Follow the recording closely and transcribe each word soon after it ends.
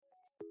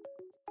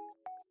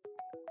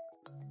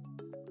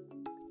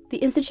The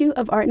Institute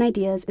of Art and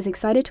Ideas is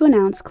excited to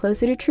announce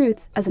Closer to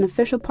Truth as an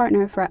official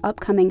partner for our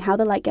upcoming How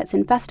the Light Gets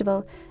In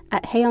festival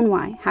at Hay on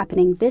Wye,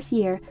 happening this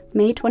year,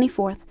 May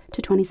 24th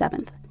to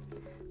 27th.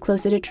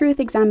 Closer to Truth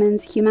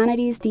examines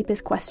humanity's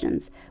deepest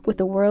questions with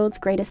the world's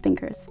greatest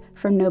thinkers,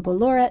 from Nobel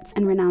laureates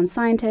and renowned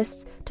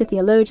scientists to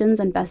theologians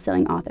and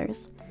best-selling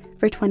authors.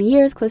 For 20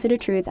 years, Closer to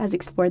Truth has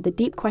explored the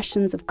deep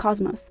questions of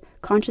cosmos,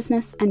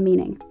 consciousness, and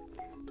meaning.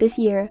 This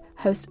year,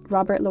 host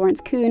Robert Lawrence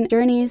Kuhn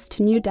journeys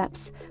to new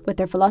depths with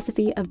their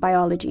Philosophy of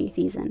Biology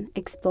season,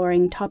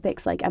 exploring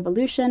topics like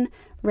evolution,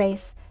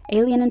 race,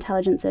 alien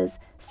intelligences,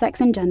 sex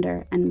and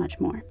gender, and much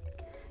more.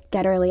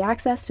 Get early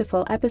access to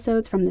full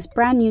episodes from this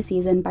brand new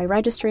season by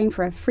registering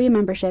for a free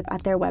membership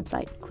at their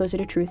website,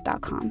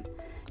 closertotruth.com.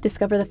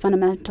 Discover the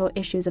fundamental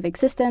issues of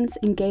existence,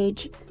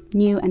 engage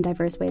new and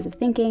diverse ways of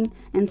thinking,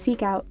 and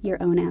seek out your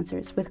own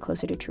answers with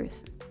Closer to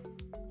Truth.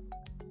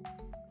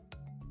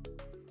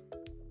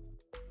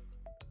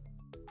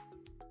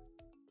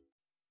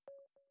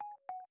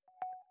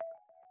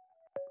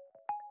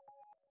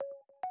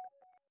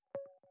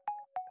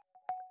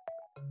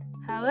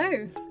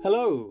 Hello.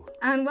 Hello.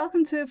 And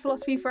welcome to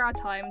Philosophy for Our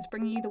Times,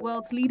 bringing you the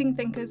world's leading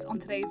thinkers on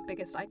today's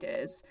biggest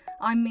ideas.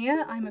 I'm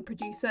Mia, I'm a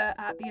producer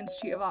at the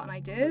Institute of Art and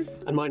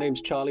Ideas. And my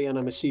name's Charlie, and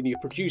I'm a senior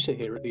producer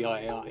here at the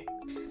IAI.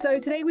 So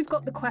today we've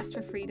got The Quest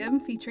for Freedom,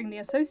 featuring the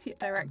Associate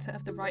Director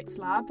of the Rights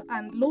Lab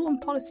and Law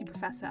and Policy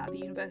Professor at the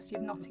University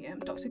of Nottingham,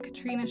 Dr.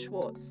 Katarina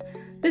Schwarz.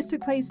 This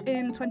took place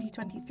in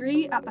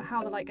 2023 at the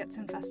How the Light Gets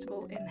In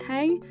festival in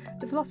Hay,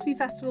 the philosophy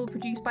festival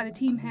produced by the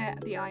team here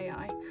at the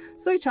IAI.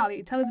 So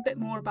Charlie, tell us a bit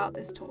more about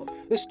this talk.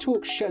 This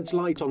talk sheds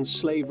light on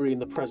slavery in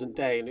the present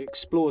day, and it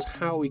explores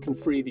how we can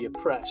free the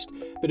oppressed,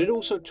 but it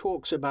also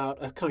talks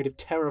about a kind of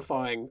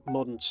terrifying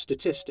modern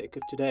statistic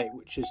of today,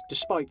 which is,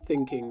 despite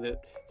thinking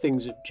that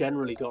things have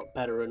generally got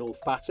better in all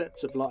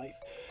facets of life,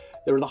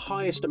 there are the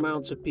highest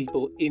amounts of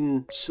people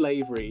in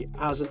slavery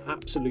as an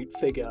absolute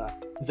figure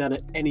than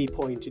at any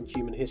point in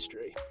human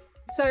history.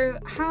 So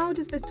how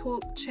does this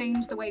talk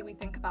change the way we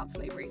think about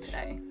slavery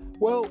today?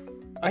 Well,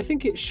 I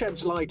think it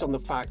sheds light on the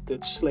fact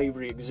that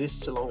slavery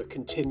exists along a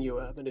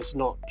continuum and is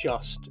not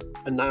just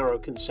a narrow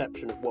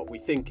conception of what we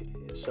think it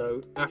is.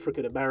 So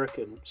African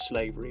American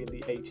slavery in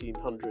the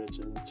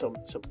 1800s and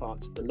some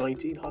parts of the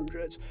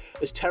 1900s,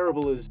 as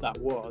terrible as that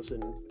was,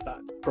 and that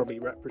probably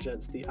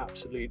represents the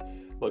absolute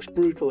most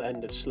brutal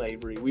end of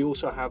slavery, we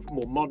also have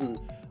more modern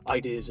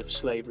ideas of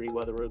slavery,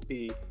 whether it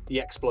be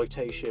the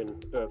exploitation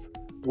of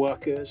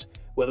workers,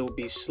 whether it would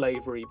be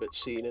slavery but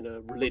seen in a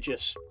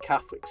religious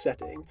Catholic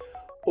setting,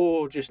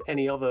 or just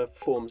any other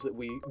forms that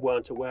we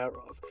weren't aware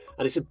of.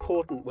 And it's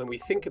important when we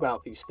think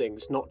about these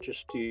things, not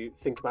just to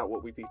think about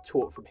what we've been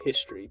taught from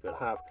history, but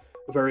have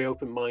a very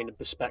open mind and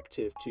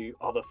perspective to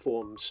other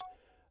forms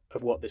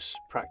of what this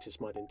practice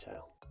might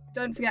entail.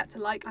 Don't forget to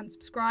like and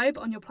subscribe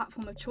on your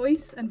platform of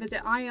choice, and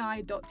visit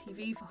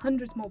iai.tv for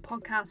hundreds more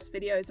podcasts,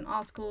 videos and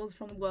articles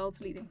from the world's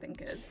leading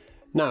thinkers.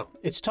 Now,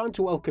 it's time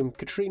to welcome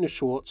Katarina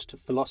Schwarz to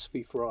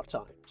Philosophy for Our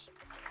Times.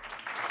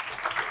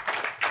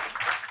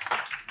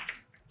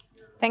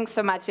 Thanks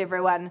so much,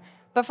 everyone.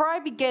 Before I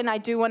begin, I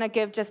do want to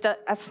give just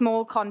a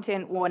small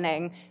content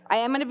warning. I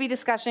am going to be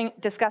discussing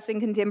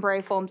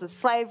contemporary forms of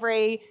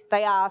slavery.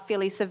 They are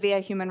fairly severe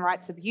human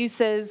rights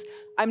abuses.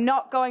 I'm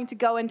not going to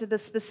go into the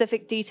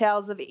specific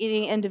details of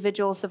any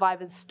individual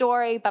survivor's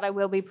story, but I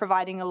will be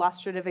providing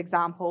illustrative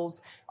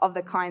examples of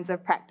the kinds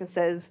of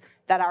practices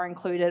that are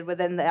included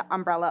within the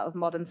umbrella of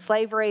modern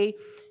slavery.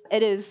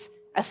 It is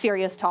a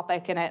serious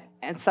topic,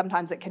 and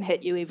sometimes it can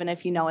hit you even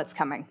if you know it's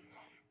coming.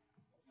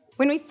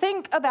 When we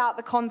think about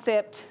the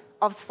concept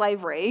of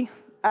slavery,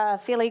 a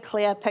fairly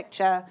clear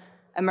picture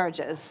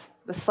emerges.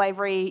 The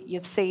slavery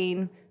you've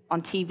seen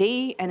on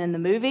TV and in the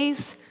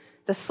movies,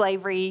 the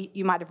slavery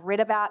you might have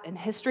read about in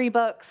history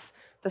books,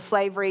 the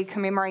slavery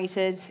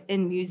commemorated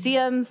in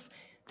museums,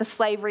 the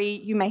slavery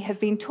you may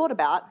have been taught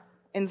about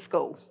in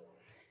schools.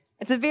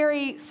 It's a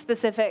very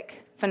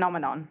specific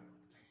phenomenon.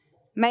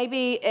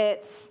 Maybe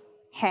it's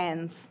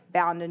hands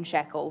bound in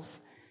shackles.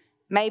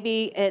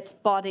 Maybe it's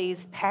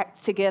bodies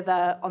packed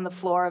together on the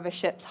floor of a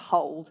ship's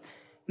hold.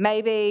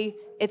 Maybe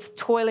it's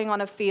toiling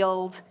on a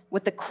field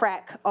with the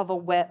crack of a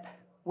whip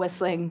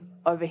whistling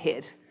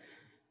overhead.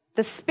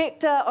 The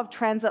spectre of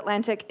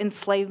transatlantic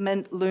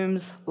enslavement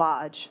looms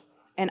large,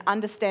 and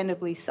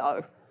understandably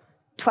so.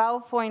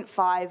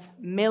 12.5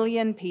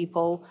 million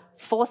people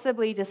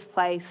forcibly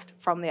displaced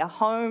from their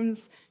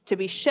homes to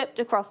be shipped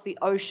across the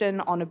ocean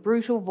on a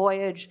brutal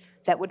voyage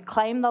that would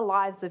claim the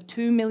lives of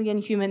 2 million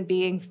human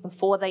beings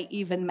before they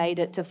even made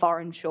it to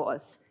foreign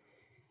shores.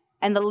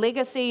 And the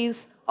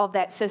legacies of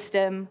that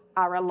system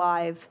are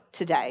alive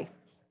today.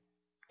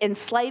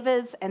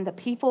 Enslavers and the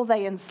people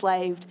they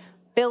enslaved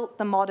built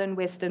the modern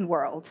Western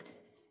world,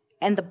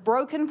 and the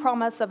broken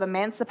promise of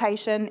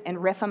emancipation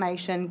and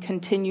reformation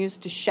continues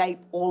to shape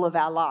all of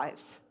our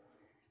lives.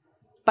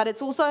 But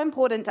it's also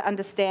important to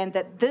understand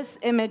that this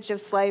image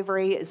of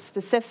slavery is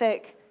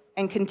specific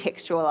and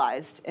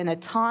contextualized in a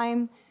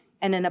time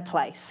and in a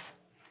place.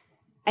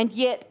 And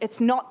yet,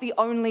 it's not the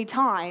only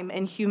time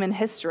in human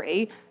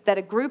history that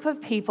a group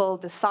of people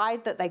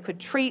decide that they could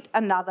treat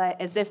another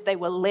as if they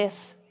were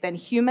less than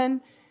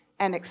human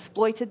and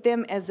exploited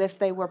them as if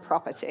they were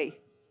property.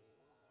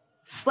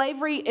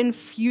 Slavery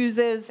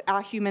infuses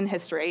our human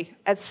history.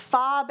 As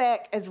far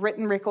back as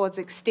written records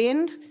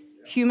extend,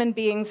 human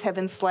beings have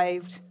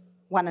enslaved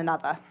one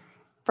another.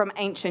 From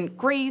ancient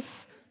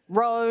Greece,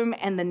 Rome,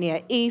 and the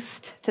Near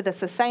East, to the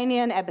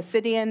Sasanian,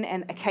 Abyssinian,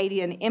 and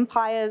Akkadian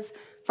empires,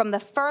 from the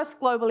first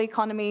global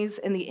economies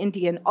in the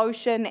Indian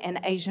Ocean and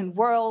Asian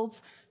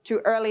worlds, to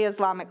early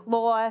Islamic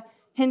law,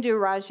 Hindu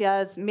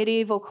Rajas,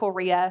 medieval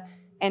Korea,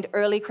 and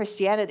early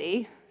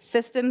Christianity,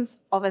 systems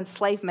of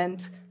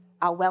enslavement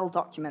are well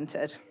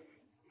documented.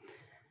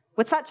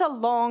 With such a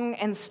long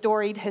and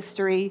storied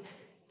history,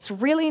 it's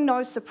really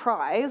no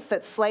surprise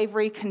that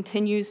slavery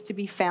continues to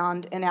be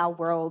found in our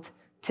world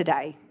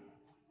today.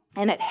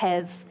 And it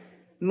has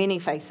many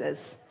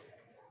faces.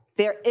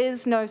 There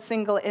is no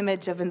single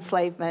image of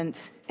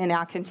enslavement in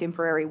our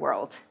contemporary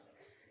world.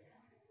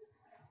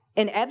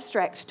 In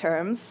abstract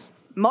terms,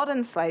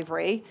 modern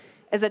slavery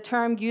is a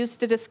term used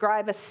to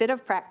describe a set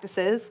of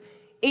practices,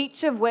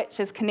 each of which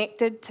is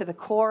connected to the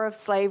core of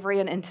slavery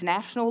and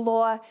international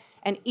law,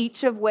 and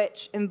each of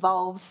which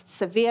involves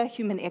severe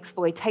human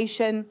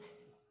exploitation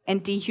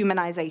and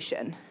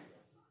dehumanization.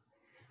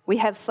 We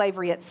have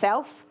slavery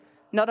itself,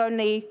 not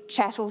only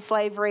chattel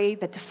slavery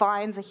that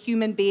defines a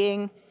human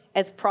being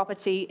as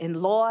property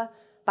in law,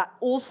 but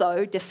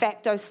also de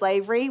facto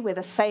slavery where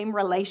the same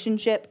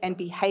relationship and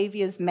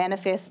behaviors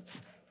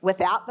manifests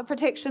without the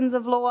protections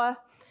of law.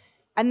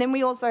 And then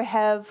we also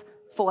have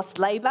forced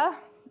labor,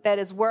 that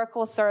is work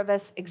or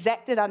service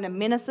exacted under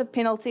menace of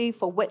penalty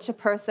for which a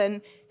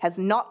person has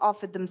not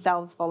offered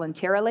themselves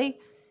voluntarily.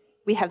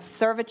 We have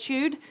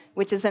servitude,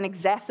 which is an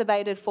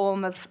exacerbated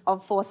form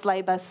of forced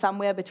labor,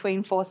 somewhere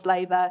between forced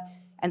labor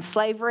and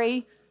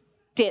slavery.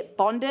 Debt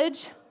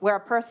bondage, where a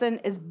person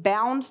is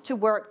bound to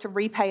work to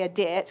repay a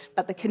debt,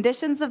 but the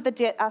conditions of the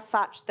debt are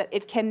such that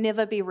it can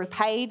never be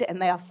repaid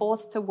and they are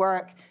forced to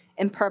work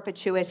in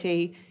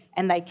perpetuity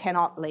and they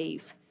cannot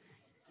leave.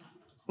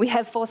 We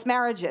have forced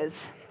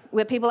marriages,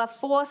 where people are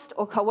forced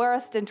or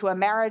coerced into a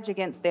marriage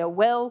against their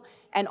will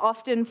and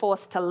often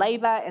forced to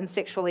labor and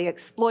sexually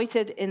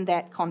exploited in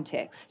that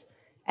context.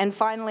 And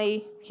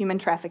finally, human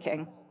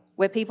trafficking,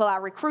 where people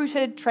are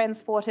recruited,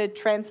 transported,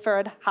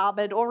 transferred,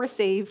 harbored, or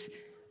received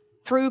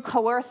through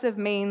coercive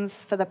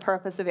means for the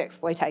purpose of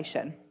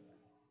exploitation.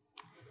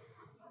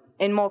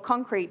 In more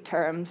concrete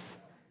terms,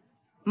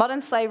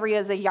 modern slavery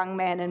is a young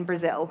man in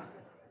Brazil,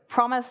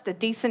 promised a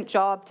decent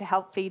job to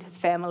help feed his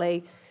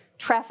family,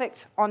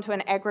 trafficked onto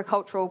an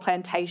agricultural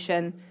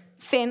plantation,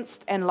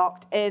 fenced and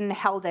locked in,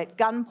 held at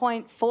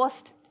gunpoint,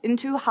 forced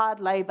into hard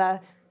labor,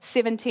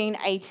 17,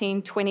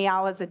 18, 20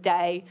 hours a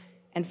day,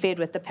 and fed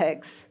with the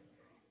pigs.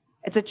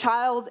 It's a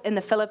child in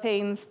the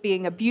Philippines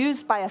being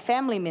abused by a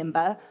family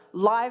member,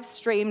 live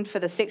streamed for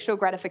the sexual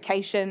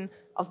gratification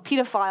of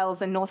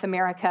pedophiles in North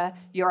America,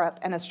 Europe,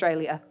 and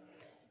Australia.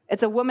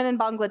 It's a woman in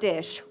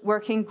Bangladesh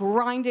working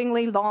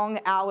grindingly long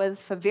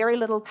hours for very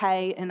little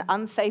pay in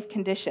unsafe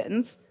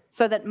conditions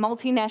so that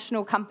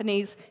multinational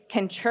companies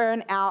can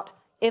churn out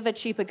ever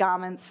cheaper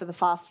garments for the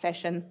fast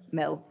fashion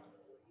mill.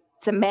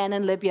 It's a man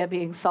in Libya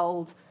being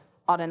sold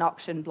on an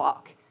auction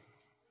block.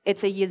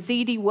 It's a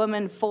Yazidi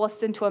woman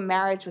forced into a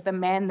marriage with a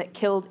man that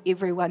killed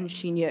everyone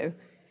she knew.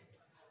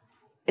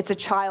 It's a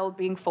child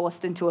being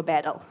forced into a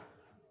battle.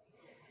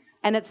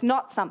 And it's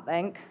not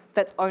something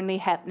that's only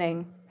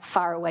happening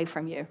far away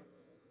from you.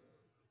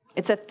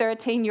 It's a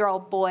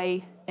 13-year-old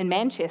boy in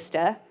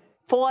Manchester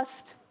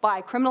forced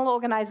by criminal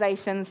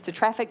organisations to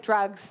traffic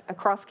drugs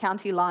across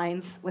county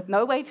lines with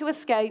no way to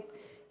escape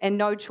and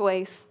no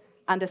choice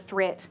under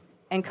threat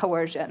and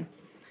coercion.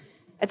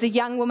 It's a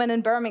young woman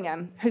in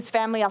Birmingham whose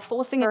family are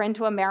forcing her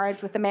into a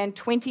marriage with a man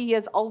 20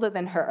 years older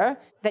than her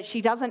that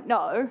she doesn't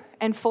know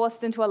and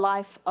forced into a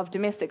life of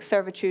domestic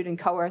servitude and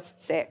coerced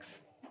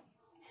sex.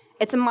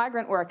 It's a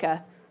migrant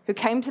worker who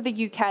came to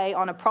the UK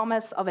on a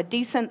promise of a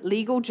decent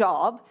legal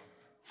job,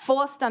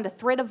 forced under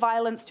threat of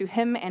violence to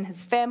him and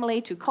his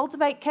family to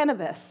cultivate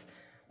cannabis,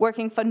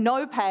 working for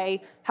no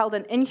pay, held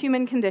in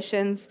inhuman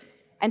conditions,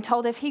 and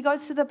told if he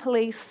goes to the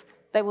police,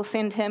 they will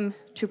send him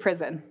to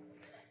prison.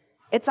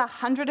 It's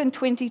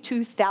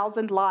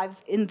 122,000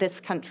 lives in this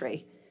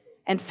country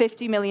and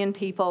 50 million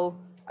people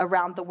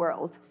around the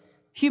world.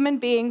 Human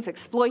beings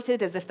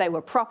exploited as if they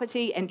were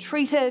property and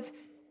treated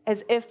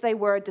as if they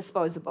were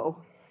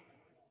disposable.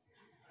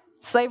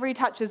 Slavery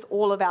touches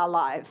all of our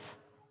lives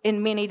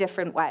in many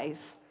different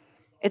ways.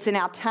 It's in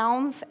our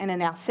towns and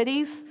in our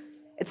cities.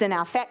 It's in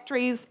our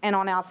factories and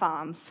on our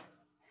farms.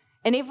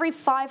 In every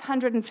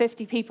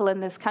 550 people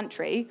in this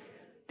country,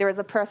 there is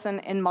a person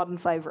in modern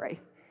slavery.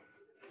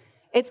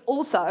 It's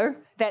also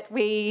that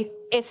we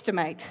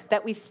estimate,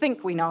 that we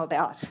think we know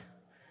about.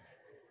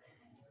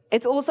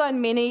 It's also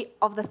in many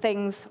of the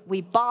things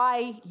we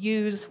buy,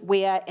 use,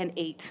 wear, and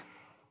eat.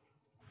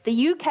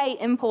 The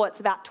UK imports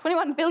about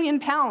 £21 billion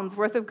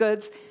worth of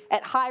goods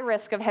at high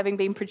risk of having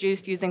been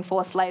produced using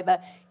forced labour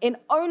in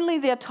only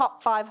their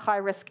top 5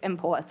 high-risk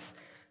imports.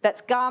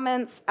 That's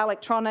garments,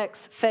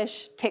 electronics,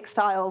 fish,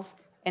 textiles,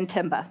 and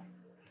timber.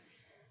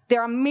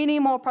 There are many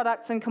more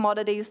products and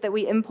commodities that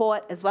we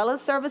import, as well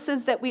as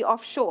services that we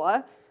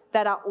offshore,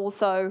 that are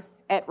also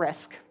at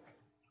risk.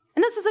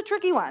 And this is a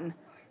tricky one,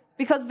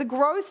 because the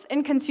growth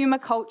in consumer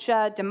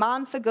culture,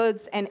 demand for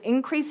goods, and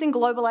increasing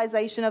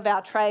globalization of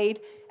our trade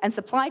and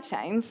supply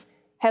chains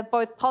have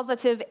both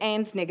positive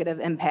and negative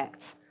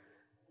impacts.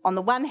 On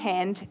the one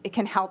hand, it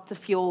can help to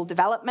fuel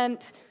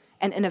development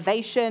and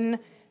innovation,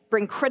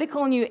 bring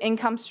critical new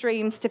income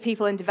streams to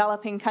people in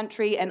developing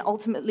countries, and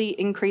ultimately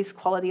increase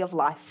quality of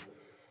life.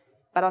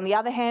 But on the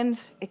other hand,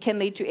 it can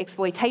lead to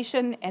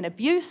exploitation and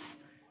abuse,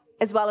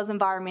 as well as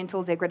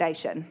environmental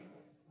degradation.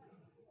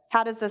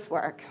 How does this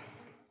work?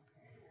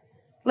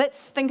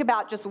 Let's think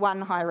about just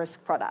one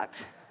high-risk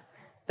product,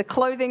 the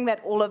clothing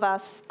that all of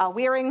us are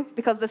wearing,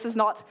 because this is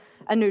not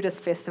a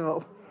nudist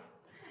festival.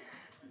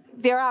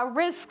 There are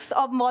risks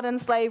of modern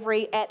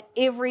slavery at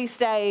every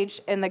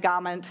stage in the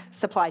garment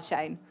supply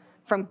chain,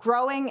 from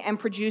growing and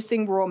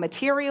producing raw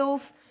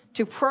materials,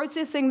 to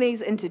processing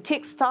these into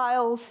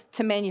textiles,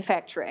 to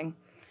manufacturing.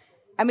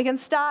 And we can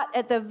start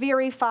at the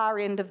very far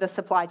end of the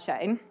supply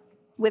chain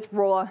with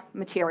raw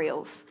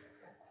materials.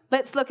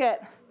 Let's look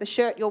at the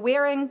shirt you're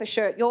wearing,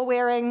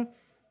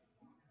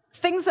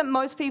 things that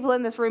most people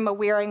in this room are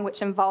wearing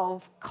which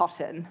involve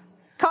cotton.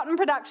 Cotton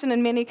production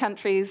in many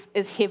countries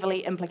is heavily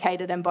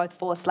implicated in both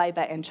forced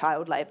labour and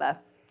child labour.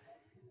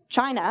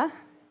 China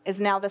is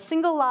now the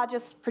single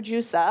largest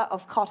producer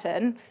of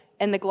cotton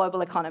in the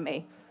global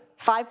economy,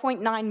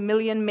 5.9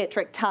 million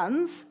metric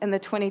tonnes in the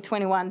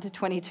 2021 to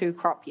 22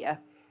 crop year.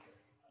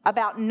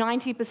 About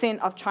 90%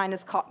 of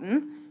China's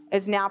cotton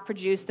is now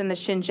produced in the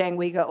Xinjiang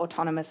Uyghur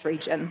Autonomous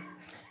Region,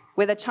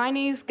 where the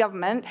Chinese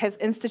government has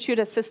instituted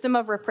a system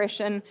of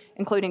repression,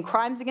 including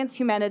crimes against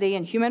humanity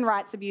and human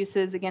rights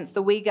abuses against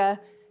the Uyghur,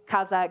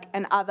 Kazakh,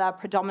 and other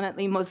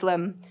predominantly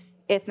Muslim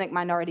ethnic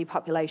minority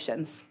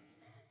populations.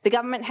 The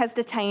government has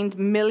detained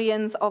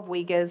millions of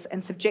Uyghurs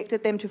and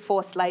subjected them to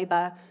forced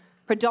labour,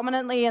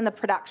 predominantly in the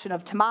production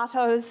of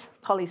tomatoes,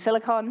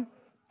 polysilicon,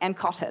 and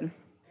cotton.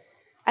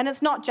 And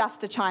it's not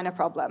just a China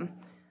problem.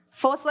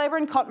 Forced labour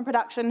in cotton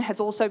production has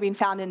also been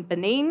found in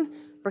Benin,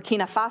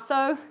 Burkina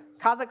Faso,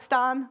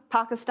 Kazakhstan,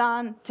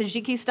 Pakistan,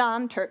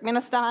 Tajikistan,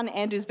 Turkmenistan,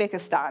 and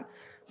Uzbekistan,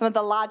 some of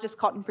the largest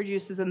cotton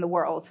producers in the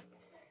world.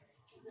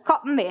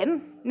 Cotton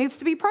then needs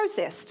to be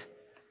processed.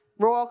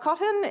 Raw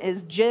cotton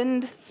is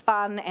ginned,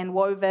 spun, and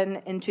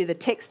woven into the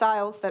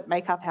textiles that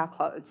make up our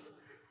clothes.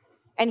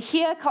 And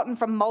here, cotton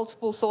from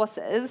multiple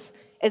sources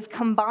is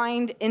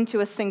combined into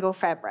a single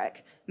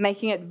fabric,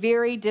 making it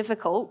very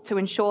difficult to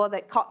ensure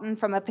that cotton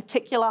from a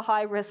particular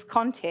high-risk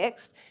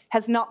context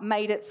has not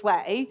made its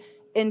way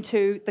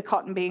into the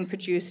cotton being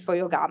produced for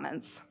your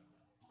garments.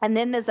 And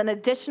then there's an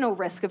additional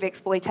risk of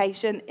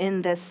exploitation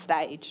in this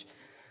stage.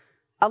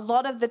 A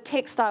lot of the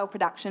textile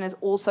production is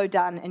also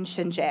done in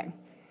Xinjiang,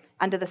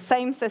 under the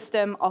same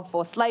system of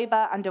forced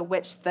labour under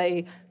which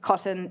the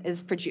cotton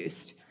is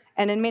produced.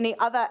 And in many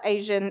other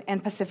Asian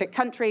and Pacific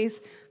countries,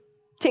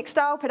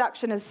 textile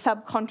production is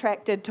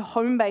subcontracted to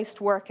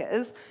home-based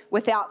workers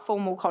without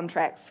formal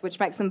contracts, which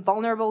makes them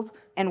vulnerable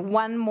and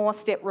one more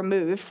step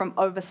removed from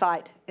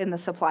oversight in the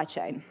supply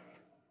chain.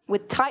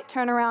 With tight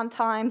turnaround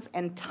times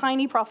and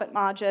tiny profit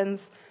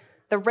margins,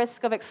 the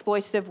risk of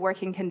exploitative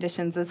working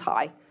conditions is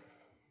high.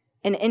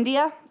 In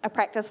India, a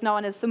practice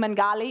known as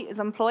sumangali is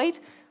employed,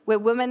 where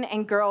women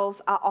and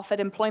girls are offered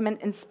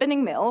employment in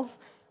spinning mills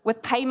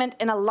with payment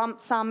in a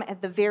lump sum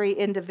at the very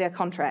end of their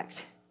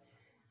contract.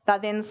 They're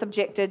then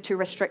subjected to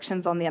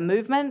restrictions on their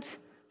movement,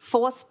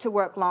 forced to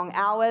work long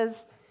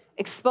hours,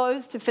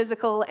 exposed to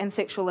physical and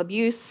sexual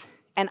abuse,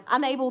 and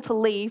unable to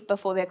leave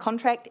before their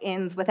contract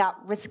ends without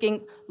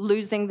risking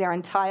losing their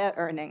entire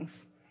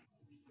earnings.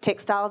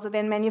 Textiles are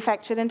then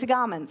manufactured into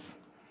garments.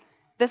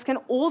 This can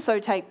also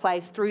take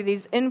place through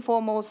these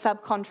informal,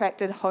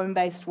 subcontracted,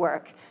 home-based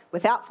work,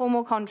 without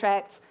formal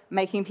contracts,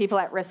 making people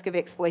at risk of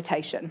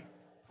exploitation.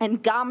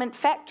 And garment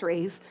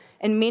factories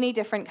in many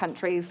different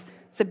countries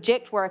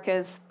subject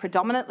workers,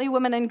 predominantly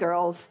women and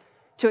girls,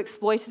 to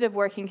exploitative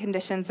working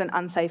conditions and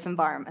unsafe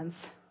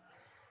environments.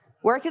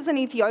 Workers in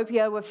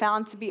Ethiopia were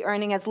found to be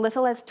earning as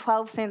little as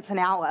 12 cents an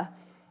hour,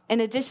 in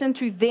addition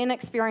to then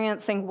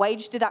experiencing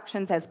wage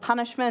deductions as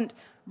punishment,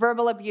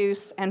 verbal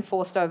abuse, and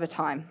forced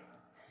overtime.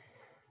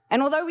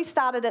 And although we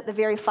started at the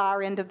very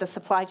far end of the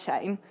supply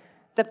chain,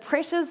 the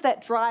pressures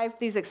that drive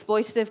these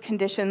exploitative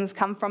conditions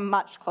come from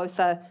much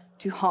closer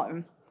to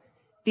home.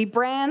 The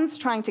brands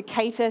trying to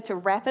cater to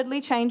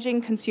rapidly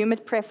changing consumer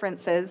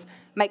preferences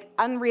make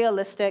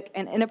unrealistic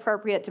and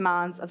inappropriate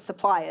demands of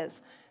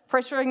suppliers,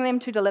 pressuring them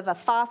to deliver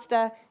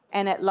faster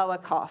and at lower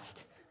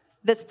cost.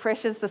 This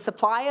pressures the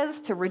suppliers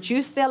to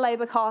reduce their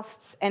labour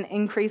costs and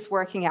increase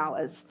working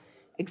hours,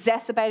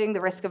 exacerbating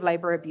the risk of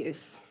labour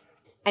abuse.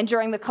 And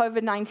during the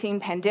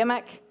COVID-19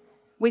 pandemic,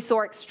 We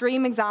saw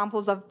extreme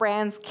examples of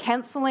brands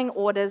cancelling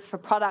orders for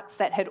products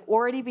that had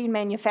already been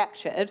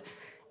manufactured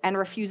and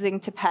refusing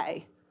to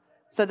pay.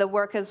 So the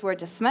workers were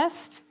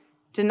dismissed,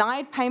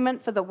 denied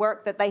payment for the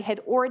work that they had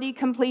already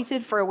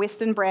completed for a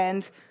Western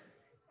brand,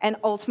 and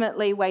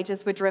ultimately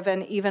wages were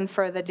driven even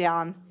further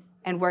down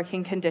and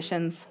working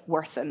conditions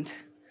worsened.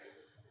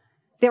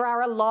 There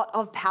are a lot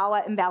of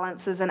power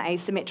imbalances and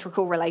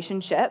asymmetrical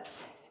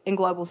relationships in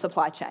global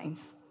supply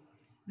chains.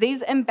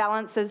 These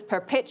imbalances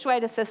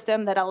perpetuate a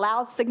system that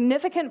allows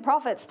significant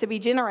profits to be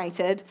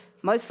generated,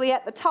 mostly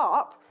at the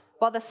top,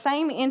 while the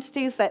same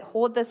entities that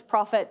hoard this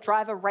profit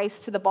drive a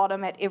race to the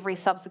bottom at every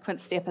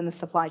subsequent step in the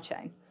supply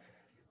chain.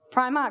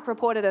 Primark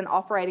reported an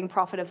operating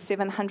profit of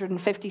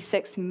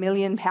 £756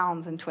 million in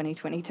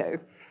 2022.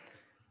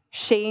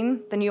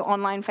 Shein, the new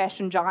online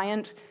fashion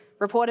giant,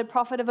 reported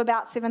profit of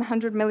about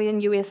 $700 million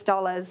in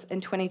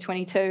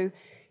 2022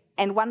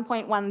 and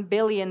 $1.1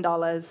 billion in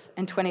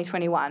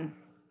 2021.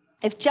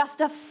 If just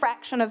a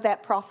fraction of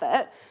that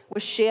profit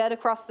was shared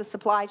across the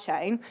supply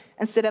chain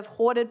instead of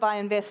hoarded by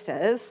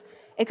investors,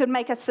 it could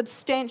make a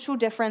substantial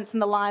difference in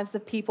the lives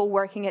of people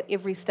working at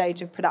every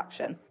stage of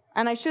production.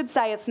 And I should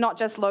say it's not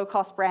just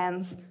low-cost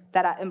brands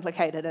that are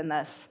implicated in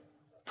this.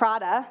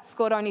 Prada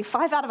scored only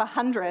 5 out of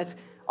 100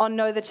 on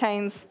Know the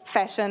Chain's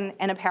fashion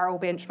and apparel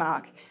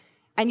benchmark,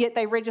 and yet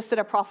they registered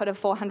a profit of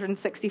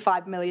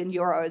 €465 million in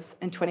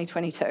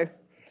 2022.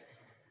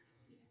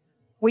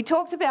 We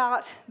talked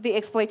about the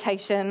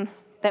exploitation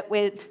that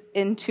went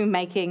into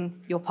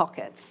making your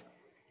pockets.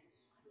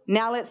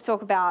 Now let's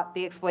talk about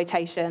the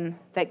exploitation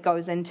that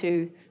goes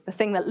into the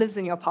thing that lives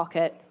in your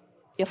pocket,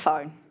 your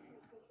phone.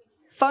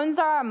 Phones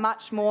are a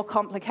much more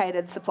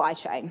complicated supply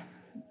chain.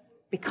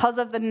 Because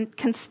of the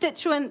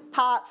constituent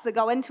parts that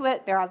go into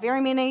it, there are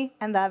very many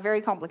and they're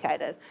very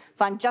complicated.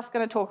 So I'm just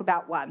going to talk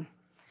about one.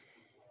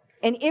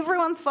 In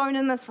everyone's phone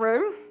in this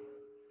room,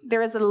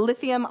 there is a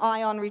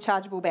lithium-ion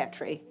rechargeable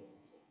battery.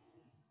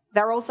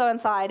 They're also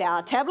inside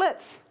our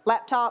tablets,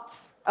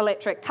 laptops,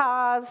 electric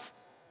cars,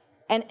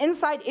 and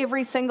inside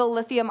every single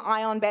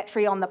lithium-ion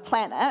battery on the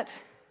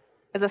planet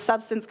is a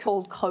substance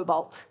called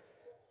cobalt.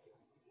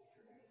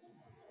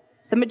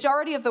 The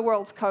majority of the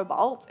world's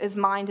cobalt is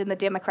mined in the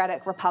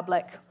Democratic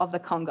Republic of the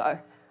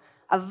Congo,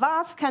 a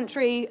vast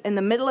country in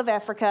the middle of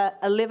Africa,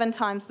 11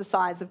 times the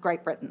size of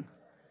Great Britain.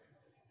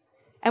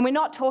 And we're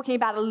not talking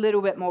about a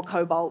little bit more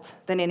cobalt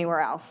than anywhere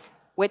else.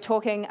 We're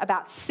talking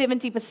about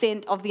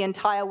 70% of the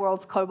entire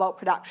world's cobalt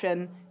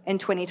production in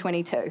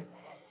 2022.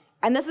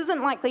 And this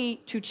isn't likely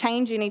to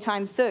change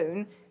anytime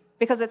soon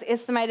because it's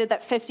estimated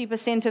that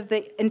 50% of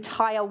the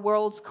entire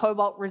world's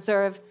cobalt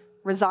reserve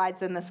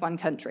resides in this one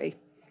country.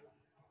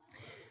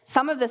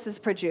 Some of this is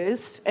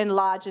produced in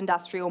large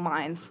industrial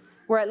mines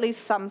where at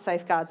least some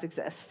safeguards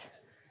exist.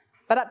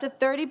 But up to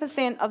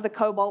 30% of the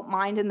cobalt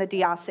mined in the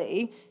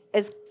DRC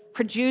is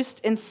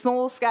produced in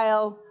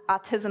small-scale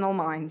artisanal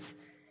mines.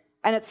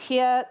 And it's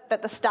here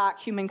that the stark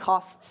human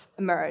costs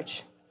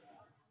emerge.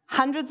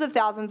 Hundreds of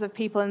thousands of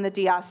people in the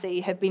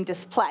DRC have been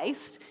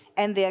displaced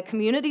and their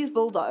communities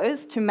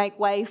bulldozed to make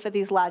way for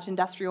these large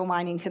industrial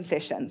mining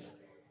concessions.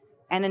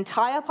 An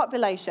entire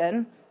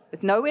population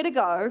with nowhere to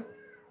go,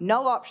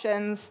 no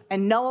options,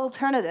 and no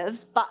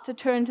alternatives but to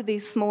turn to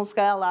these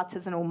small-scale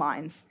artisanal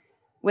mines,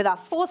 where they're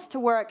forced to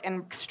work in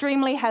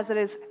extremely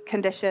hazardous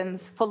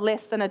conditions for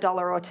less than $1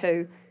 or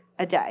 $2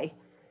 a day,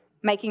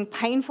 making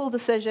painful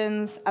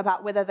decisions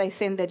about whether they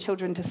send their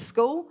children to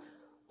school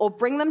or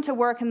bring them to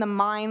work in the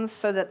mines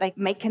so that they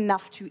make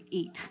enough to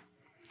eat.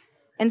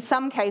 In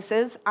some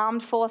cases,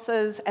 armed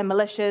forces and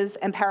militias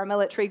and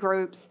paramilitary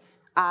groups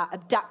are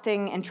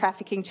abducting and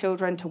trafficking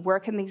children to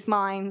work in these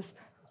mines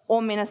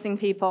or menacing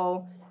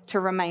people to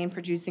remain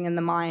producing in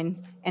the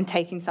mines and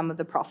taking some of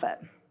the profit.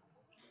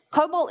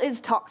 Cobalt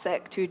is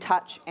toxic to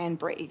touch and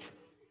breathe,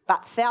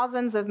 but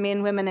thousands of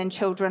men, women, and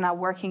children are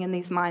working in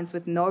these mines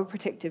with no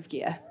protective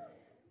gear.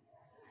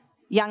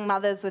 Young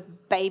mothers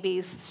with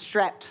babies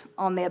strapped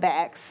on their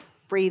backs,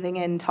 breathing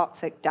in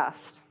toxic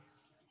dust.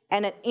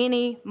 And at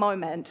any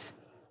moment,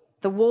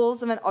 the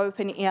walls of an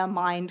open-air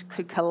mine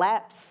could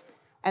collapse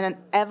and an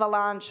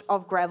avalanche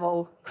of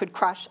gravel could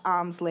crush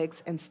arms,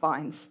 legs, and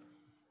spines.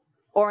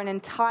 Or an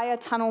entire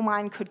tunnel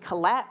mine could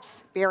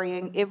collapse,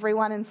 burying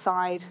everyone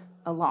inside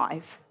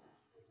alive.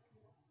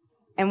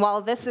 And while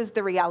this is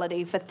the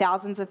reality for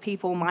thousands of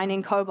people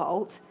mining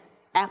cobalt,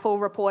 Apple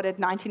reported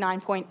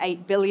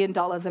 $99.8 billion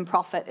in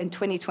profit in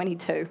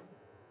 2022.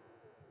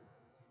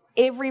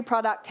 Every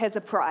product has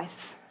a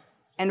price,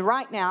 and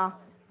right now,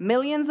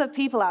 millions of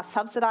people are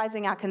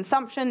subsidizing our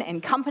consumption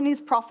and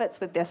companies' profits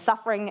with their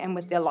suffering and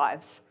with their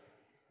lives.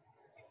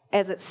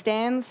 As it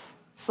stands,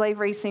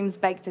 slavery seems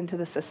baked into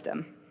the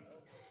system.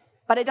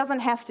 But it doesn't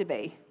have to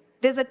be.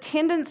 There's a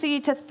tendency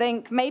to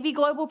think maybe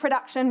global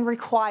production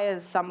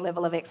requires some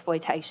level of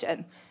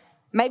exploitation.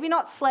 Maybe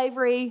not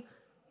slavery,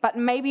 but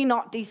maybe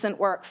not decent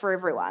work for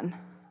everyone.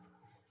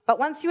 But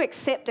once you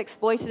accept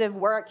exploitative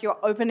work, you're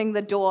opening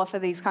the door for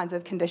these kinds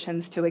of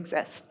conditions to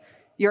exist.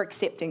 You're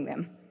accepting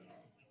them.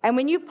 And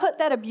when you put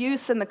that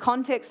abuse in the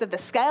context of the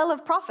scale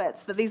of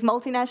profits that these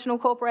multinational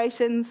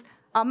corporations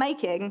are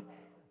making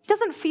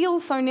doesn't feel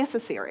so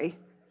necessary.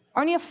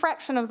 Only a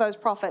fraction of those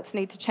profits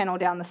need to channel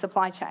down the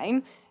supply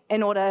chain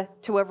in order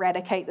to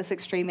eradicate this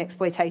extreme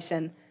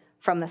exploitation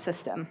from the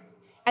system.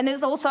 And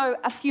there's also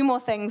a few more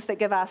things that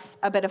give us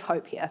a bit of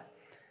hope here.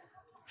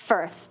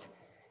 First,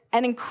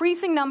 an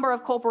increasing number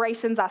of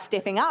corporations are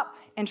stepping up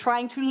and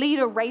trying to lead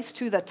a race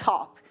to the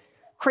top,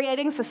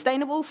 creating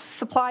sustainable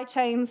supply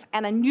chains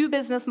and a new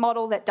business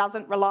model that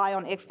doesn't rely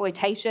on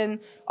exploitation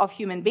of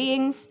human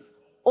beings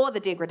or the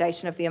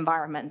degradation of the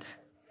environment.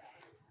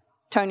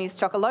 Tony's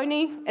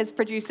Chocolonely is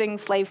producing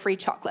slave-free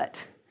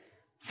chocolate.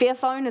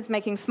 Fairphone is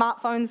making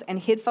smartphones and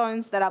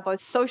headphones that are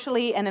both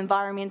socially and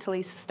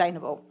environmentally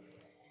sustainable.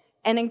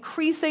 An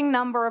increasing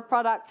number of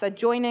products are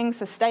joining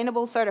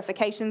sustainable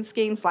certification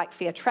schemes like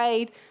Fair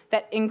Trade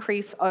that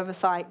increase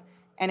oversight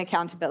and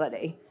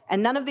accountability.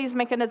 And none of these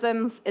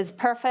mechanisms is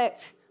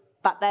perfect,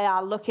 but they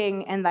are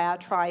looking and they are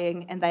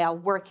trying and they are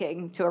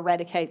working to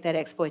eradicate that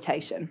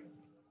exploitation.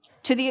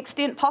 To the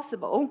extent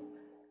possible,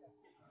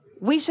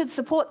 we should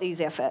support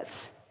these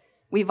efforts.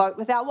 We vote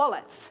with our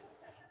wallets.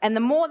 And the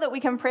more that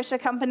we can pressure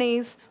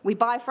companies we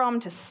buy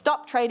from to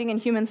stop trading in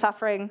human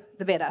suffering,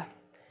 the better.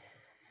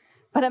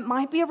 But it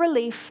might be a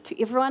relief to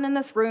everyone in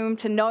this room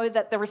to know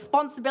that the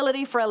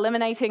responsibility for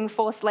eliminating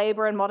forced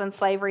labor and modern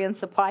slavery and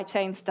supply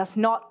chains does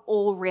not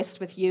all rest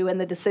with you and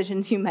the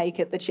decisions you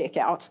make at the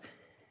checkout.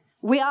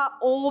 We are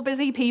all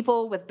busy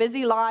people with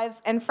busy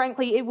lives, and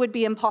frankly, it would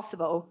be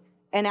impossible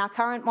in our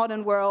current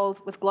modern world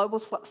with global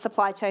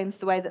supply chains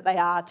the way that they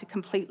are to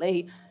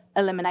completely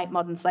eliminate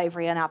modern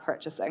slavery in our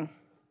purchasing.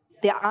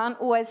 There aren't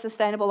always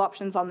sustainable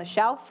options on the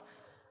shelf.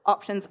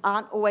 Options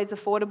aren't always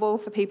affordable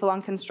for people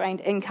on constrained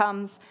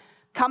incomes.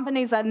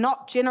 Companies are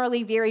not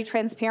generally very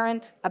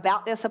transparent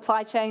about their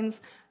supply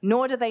chains,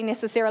 nor do they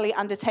necessarily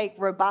undertake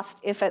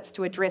robust efforts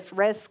to address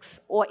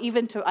risks or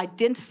even to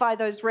identify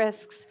those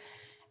risks.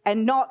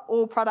 And not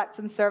all products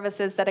and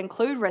services that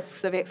include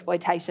risks of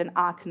exploitation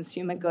are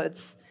consumer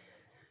goods.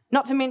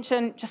 Not to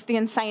mention just the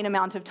insane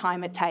amount of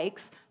time it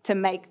takes to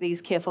make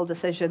these careful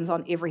decisions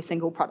on every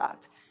single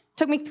product. It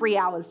took me 3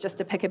 hours just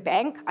to pick a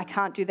bank. I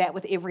can't do that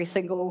with every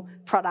single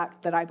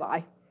product that I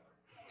buy.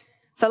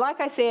 So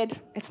like I said,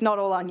 it's not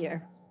all on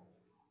you.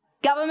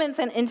 Governments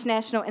and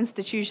international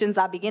institutions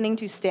are beginning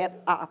to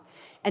step up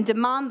and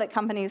demand that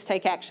companies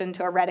take action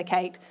to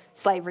eradicate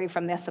slavery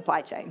from their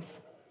supply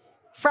chains.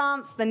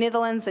 France, the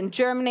Netherlands, and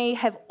Germany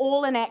have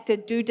all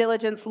enacted due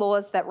diligence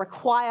laws that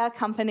require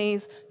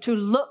companies to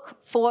look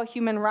for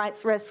human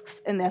rights risks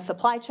in their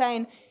supply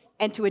chain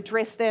and to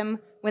address them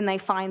when they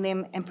find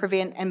them and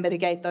prevent and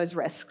mitigate those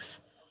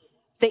risks.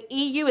 The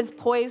EU is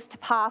poised to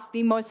pass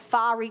the most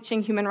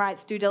far-reaching human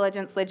rights due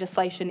diligence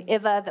legislation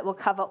ever that will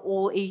cover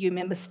all EU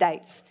member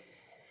states.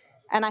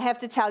 And I have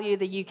to tell you,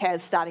 the UK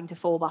is starting to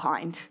fall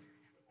behind.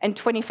 In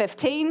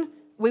 2015,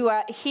 we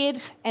were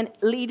ahead and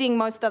leading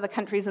most other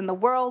countries in the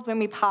world when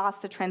we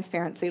passed the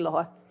transparency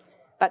law.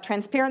 But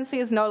transparency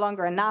is no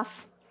longer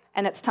enough,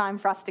 and it's time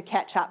for us to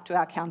catch up to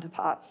our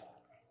counterparts.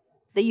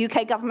 The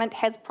UK government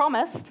has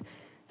promised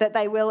that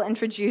they will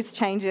introduce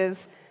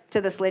changes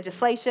to this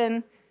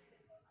legislation.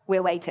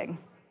 We're waiting.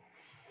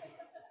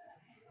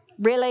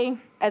 Really,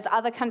 as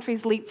other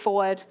countries leap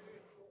forward,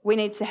 we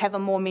need to have a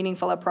more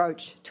meaningful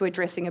approach to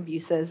addressing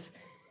abuses.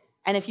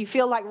 And if you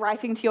feel like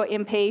writing to your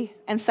MP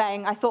and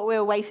saying, I thought we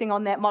were waiting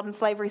on that modern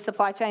slavery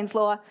supply chains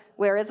law,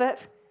 where is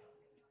it?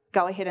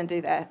 Go ahead and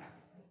do that.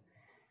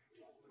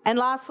 And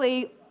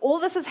lastly, all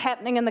this is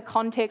happening in the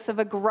context of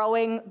a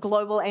growing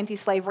global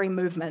anti-slavery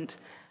movement,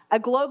 a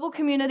global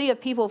community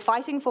of people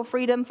fighting for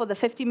freedom for the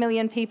 50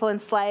 million people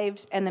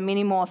enslaved and the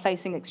many more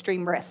facing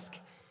extreme risk.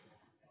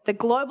 The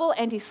global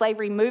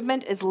anti-slavery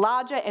movement is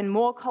larger and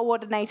more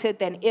coordinated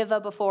than ever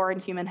before in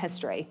human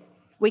history.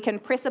 We can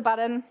press a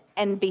button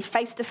and be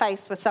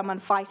face-to-face with someone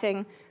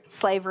fighting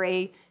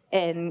slavery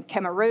in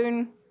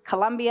Cameroon,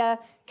 Colombia,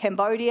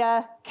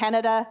 Cambodia,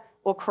 Canada,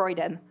 or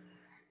Croydon.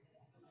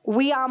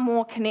 We are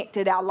more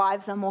connected, our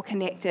lives are more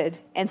connected,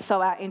 and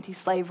so our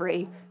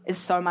anti-slavery is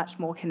so much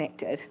more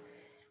connected.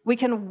 We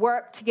can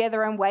work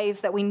together in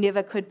ways that we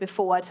never could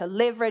before to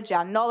leverage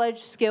our knowledge,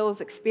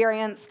 skills,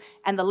 experience,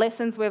 and the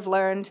lessons we've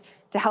learned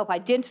to help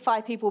identify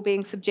people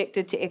being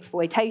subjected to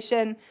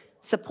exploitation,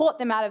 support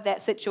them out of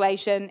that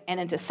situation and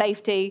into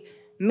safety,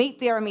 meet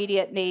their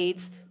immediate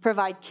needs,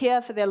 provide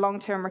care for their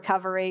long-term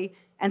recovery,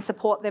 and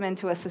support them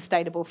into a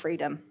sustainable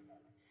freedom.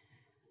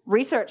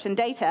 Research and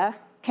data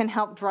can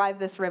help drive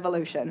this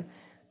revolution,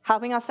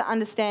 helping us to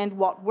understand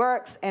what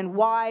works and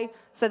why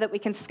so that we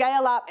can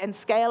scale up and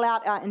scale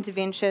out our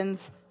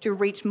interventions to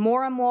reach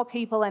more and more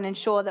people and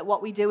ensure that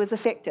what we do is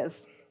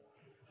effective.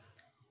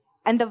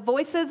 And the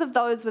voices of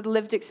those with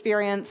lived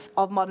experience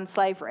of modern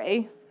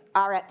slavery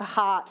are at the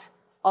heart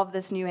of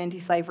this new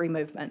anti-slavery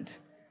movement.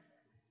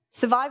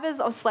 Survivors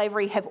of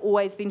slavery have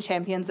always been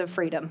champions of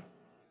freedom.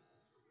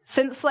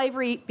 Since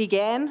slavery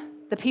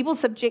began, the people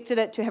subjected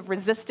it to have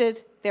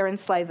resisted their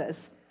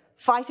enslavers,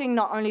 fighting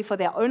not only for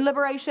their own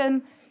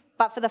liberation,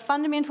 but for the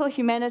fundamental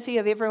humanity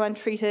of everyone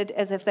treated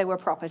as if they were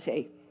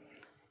property.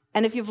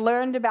 And if you've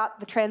learned about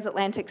the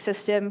transatlantic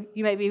system,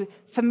 you may be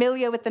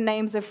familiar with the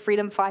names of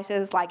freedom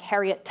fighters like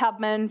Harriet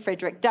Tubman,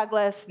 Frederick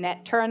Douglass,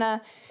 Nat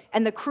Turner,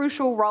 and the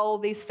crucial role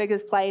these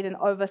figures played in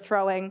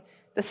overthrowing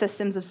the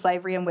systems of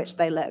slavery in which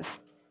they live.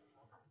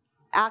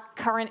 Our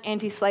current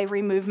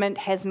anti-slavery movement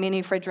has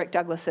many Frederick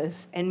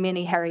Douglasses and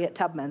many Harriet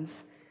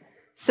Tubmans.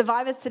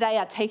 Survivors today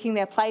are taking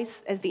their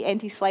place as the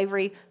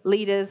anti-slavery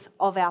leaders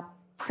of our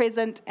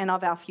present and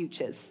of our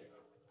futures.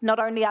 Not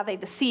only are they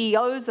the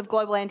CEOs of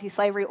global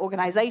anti-slavery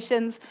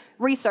organizations,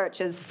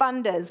 researchers,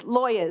 funders,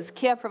 lawyers,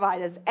 care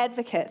providers,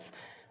 advocates,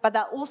 but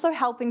they're also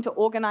helping to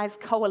organize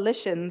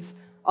coalitions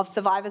of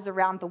survivors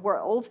around the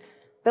world,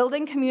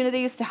 building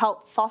communities to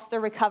help foster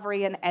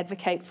recovery and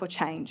advocate for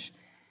change.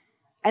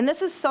 And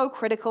this is so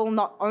critical,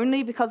 not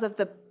only because of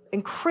the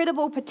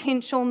incredible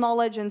potential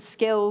knowledge and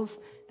skills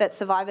that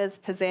survivors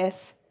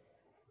possess,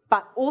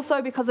 but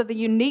also because of the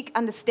unique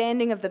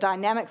understanding of the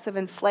dynamics of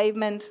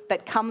enslavement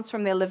that comes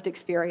from their lived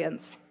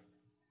experience.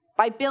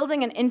 By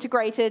building an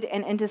integrated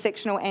and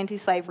intersectional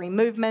anti-slavery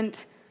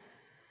movement,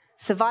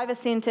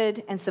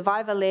 survivor-centered and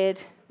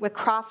survivor-led, we're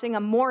crafting a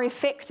more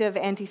effective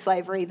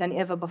anti-slavery than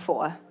ever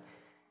before.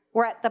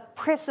 We're at the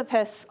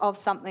precipice of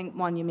something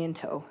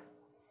monumental.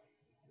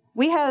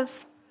 We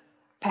have,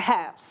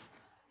 perhaps,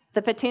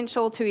 the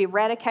potential to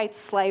eradicate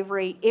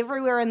slavery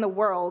everywhere in the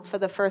world for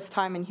the first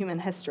time in human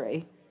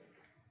history.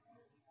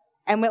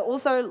 And we're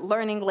also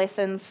learning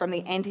lessons from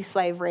the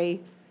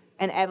anti-slavery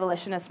and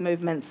abolitionist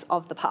movements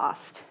of the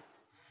past.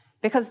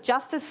 Because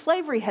just as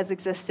slavery has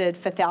existed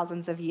for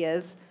thousands of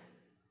years,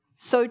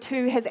 so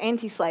too has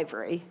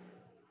anti-slavery.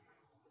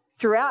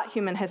 Throughout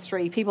human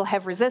history, people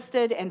have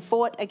resisted and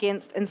fought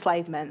against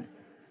enslavement.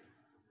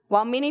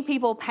 While many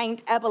people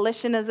paint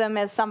abolitionism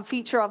as some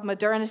feature of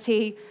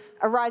modernity,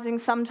 arising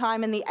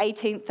sometime in the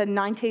 18th and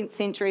 19th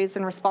centuries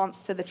in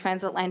response to the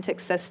transatlantic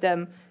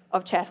system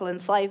of chattel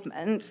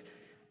enslavement,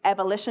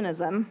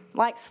 abolitionism,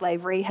 like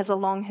slavery, has a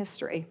long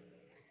history.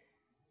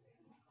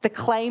 The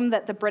claim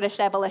that the British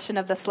Abolition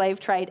of the Slave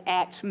Trade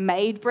Act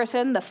made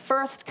Britain the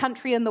first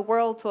country in the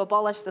world to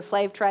abolish the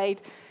slave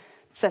trade,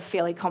 it's a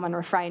fairly common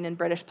refrain in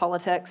British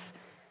politics,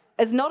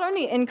 is not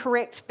only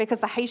incorrect because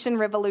the Haitian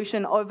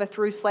Revolution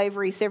overthrew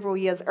slavery several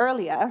years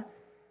earlier,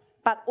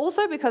 but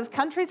also because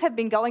countries have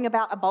been going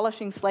about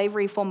abolishing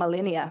slavery for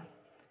millennia.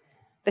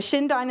 The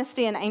Qin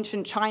dynasty in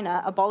ancient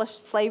China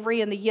abolished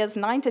slavery in the years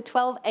 9 to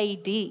 12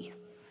 AD.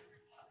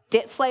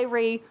 Debt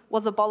slavery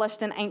was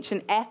abolished in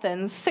ancient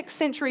Athens 6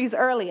 centuries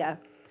earlier.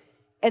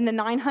 In the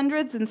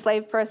 900s,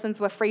 enslaved persons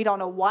were freed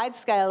on a wide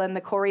scale in the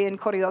Korean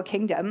Koryo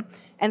Kingdom,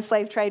 and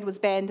slave trade was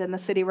banned in the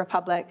city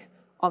republic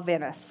of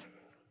Venice.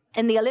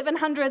 In the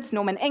 1100s,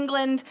 Norman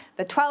England,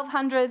 the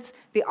 1200s,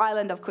 the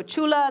island of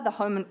Coachella,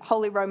 the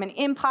Holy Roman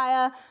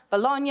Empire,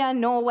 Bologna,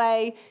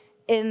 Norway,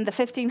 in the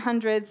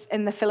 1500s,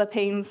 in the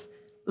Philippines,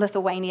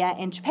 Lithuania,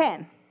 and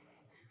Japan.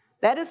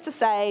 That is to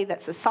say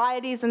that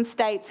societies and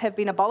states have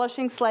been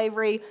abolishing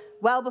slavery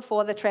well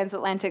before the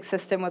transatlantic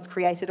system was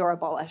created or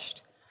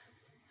abolished.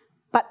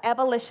 But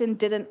abolition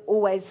didn't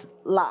always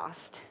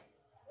last.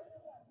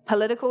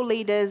 Political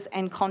leaders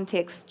and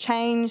contexts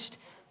changed,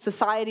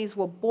 societies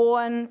were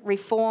born,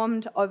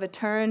 reformed,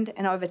 overturned,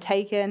 and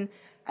overtaken,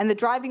 and the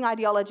driving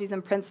ideologies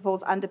and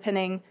principles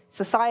underpinning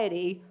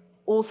society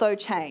also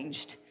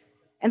changed.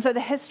 And so the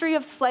history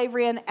of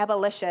slavery and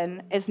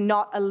abolition is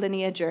not a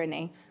linear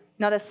journey,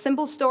 not a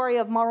simple story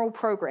of moral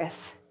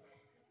progress.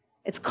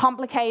 It's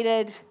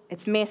complicated,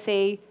 it's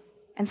messy,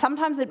 and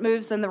sometimes it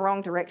moves in the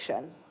wrong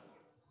direction.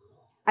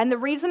 And the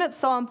reason it's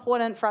so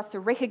important for us to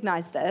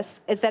recognize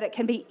this is that it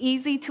can be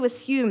easy to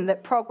assume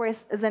that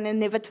progress is an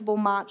inevitable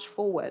march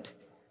forward.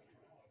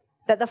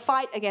 That the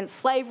fight against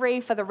slavery,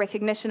 for the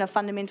recognition of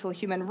fundamental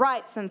human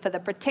rights, and for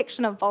the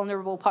protection of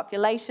vulnerable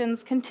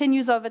populations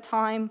continues over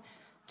time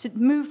to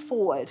move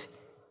forward,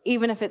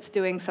 even if it's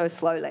doing so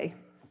slowly.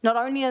 Not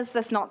only is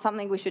this not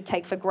something we should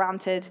take for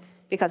granted,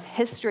 because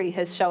history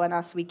has shown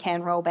us we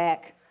can roll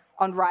back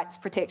on rights,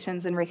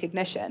 protections, and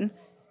recognition,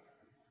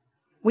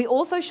 we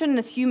also shouldn't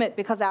assume it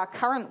because our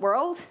current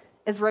world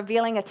is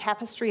revealing a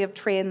tapestry of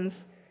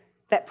trends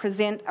that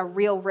present a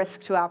real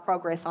risk to our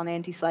progress on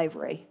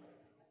anti-slavery.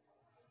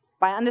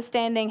 By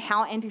understanding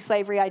how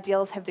anti-slavery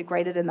ideals have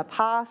degraded in the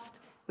past,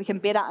 we can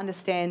better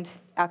understand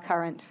our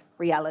current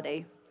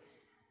reality.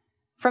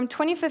 From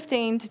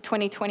 2015 to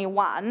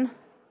 2021,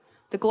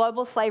 the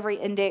Global Slavery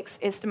Index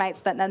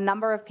estimates that the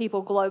number of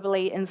people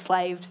globally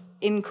enslaved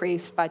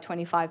increased by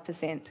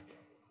 25%.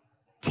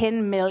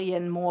 10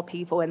 million more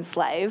people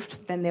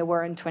enslaved than there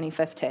were in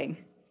 2015.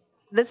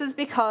 This is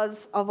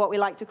because of what we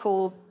like to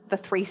call the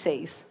 3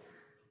 Cs: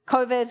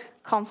 COVID,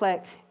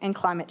 conflict, and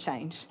climate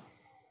change.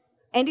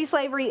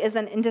 Anti-slavery is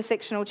an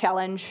intersectional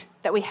challenge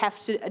that we have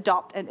to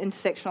adopt an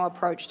intersectional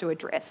approach to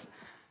address.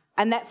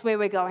 And that's where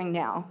we're going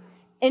now.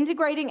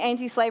 Integrating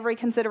anti-slavery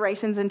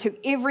considerations into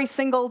every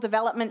single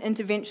development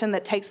intervention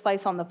that takes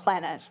place on the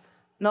planet,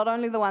 not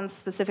only the ones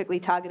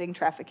specifically targeting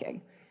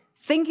trafficking.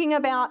 Thinking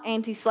about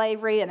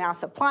anti-slavery in our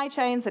supply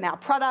chains, in our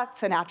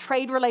products, in our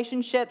trade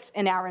relationships,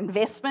 in our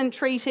investment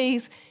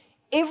treaties,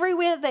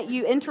 Everywhere that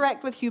you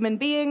interact with human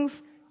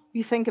beings,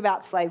 you think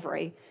about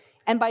slavery.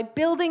 And by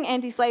building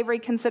anti-slavery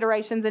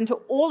considerations into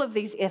all of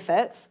these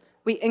efforts,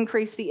 we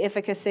increase the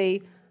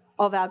efficacy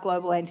of our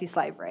global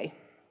anti-slavery.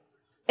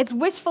 It's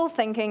wishful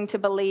thinking to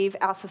believe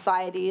our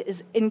society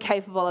is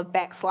incapable of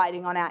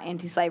backsliding on our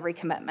anti-slavery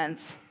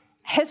commitments.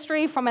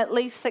 History from at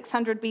least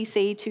 600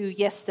 BC to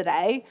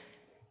yesterday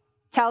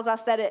tells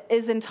us that it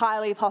is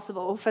entirely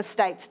possible for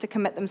states to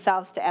commit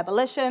themselves to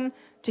abolition,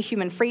 to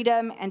human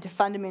freedom, and to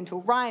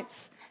fundamental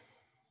rights,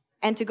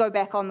 and to go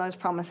back on those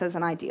promises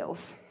and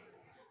ideals.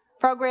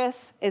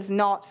 Progress is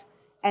not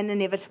an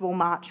inevitable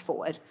march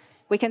forward.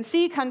 We can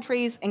see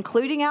countries,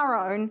 including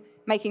our own,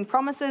 making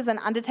promises and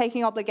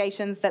undertaking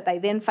obligations that they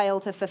then fail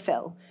to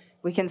fulfill.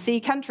 We can see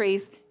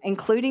countries,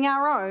 including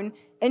our own,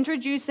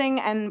 introducing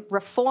and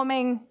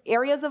reforming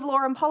areas of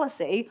law and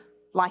policy,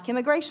 like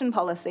immigration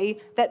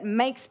policy, that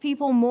makes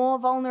people more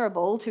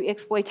vulnerable to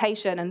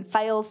exploitation and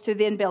fails to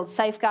then build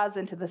safeguards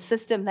into the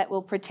system that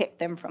will protect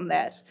them from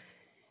that.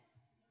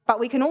 But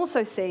we can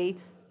also see,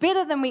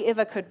 better than we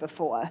ever could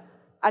before,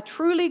 a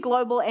truly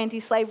global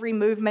anti-slavery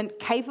movement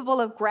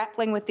capable of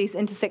grappling with these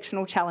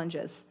intersectional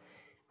challenges.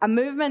 A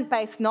movement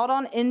based not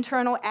on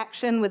internal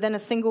action within a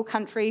single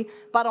country,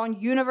 but on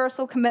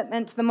universal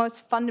commitment to the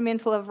most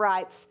fundamental of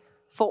rights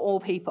for all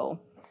people.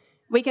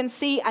 We can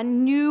see a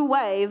new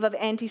wave of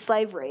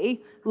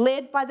anti-slavery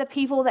led by the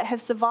people that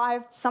have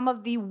survived some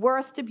of the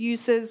worst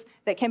abuses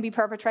that can be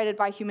perpetrated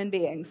by human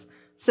beings.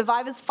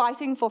 Survivors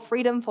fighting for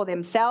freedom for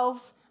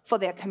themselves, for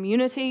their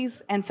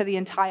communities, and for the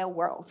entire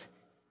world.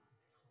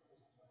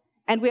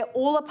 And we're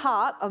all a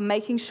part of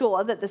making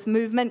sure that this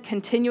movement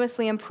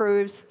continuously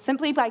improves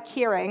simply by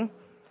caring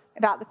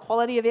about the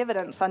quality of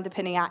evidence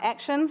underpinning our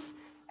actions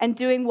and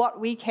doing what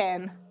we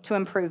can to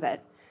improve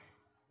it.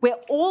 We're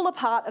all a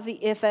part of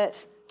the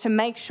effort to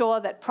make sure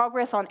that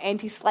progress on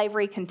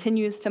anti-slavery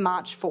continues to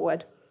march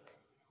forward.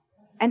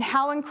 And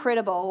how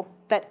incredible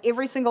that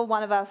every single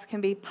one of us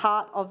can be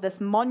part of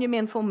this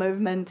monumental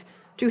movement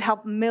to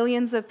help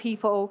millions of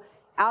people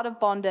out of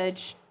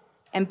bondage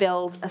and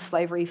build a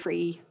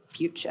slavery-free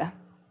future.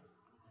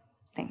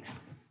 Thanks.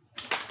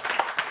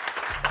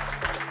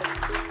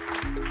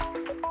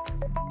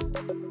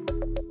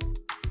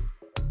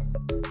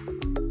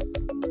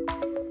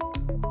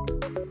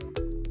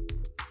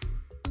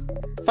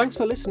 Thanks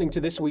for listening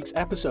to this week's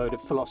episode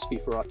of Philosophy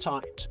for Our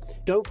Times.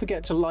 Don't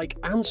forget to like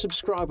and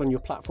subscribe on your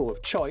platform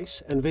of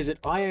choice, and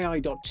visit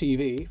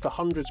iai.tv for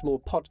hundreds more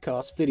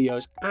podcasts,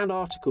 videos and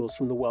articles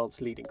from the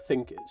world's leading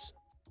thinkers.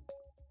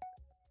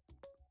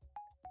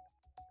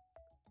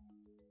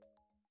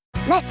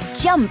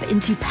 Let's jump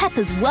into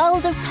Peppa's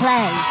world of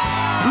play.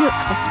 Look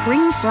for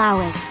spring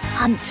flowers,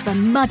 hunt for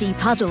muddy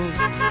puddles,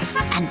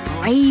 and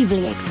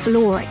bravely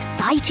explore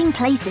exciting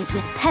places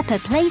with Peppa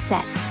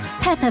playsets.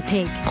 Peppa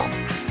Pig,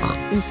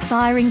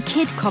 inspiring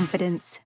kid confidence.